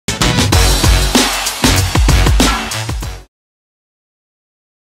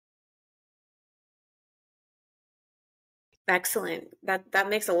Excellent. That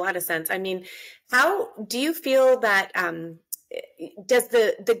makes a lot of sense. I mean, how do you feel that does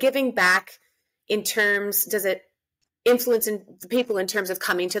the giving back in terms does it influence the people in terms of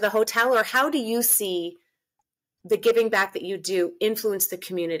coming to the hotel, or how do you see the giving back that you do influence the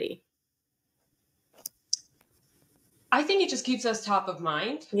community? I think it just keeps us top of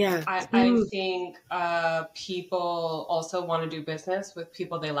mind. Yeah. I think people also want to do business with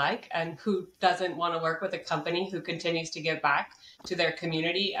people they like, and who doesn't want to work with a company who continues to give back to their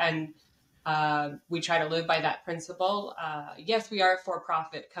community. And we try to live by that principle. Yes, we are a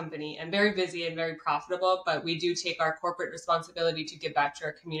for-profit company and very busy and very profitable, but we do take our corporate responsibility to give back to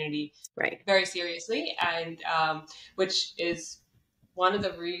our community Right. very seriously, and which is one of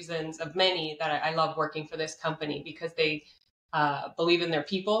the reasons of many that I love working for this company, because they believe in their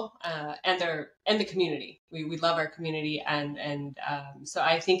people and the community. We love our community, and so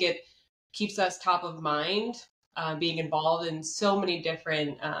I think it keeps us top of mind, being involved in so many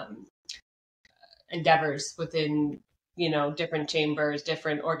different endeavors within different chambers,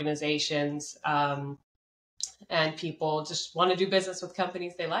 different organizations, and people just want to do business with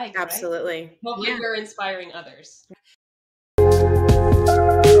companies they like, right? Absolutely. Hopefully, Yeah. we're inspiring others.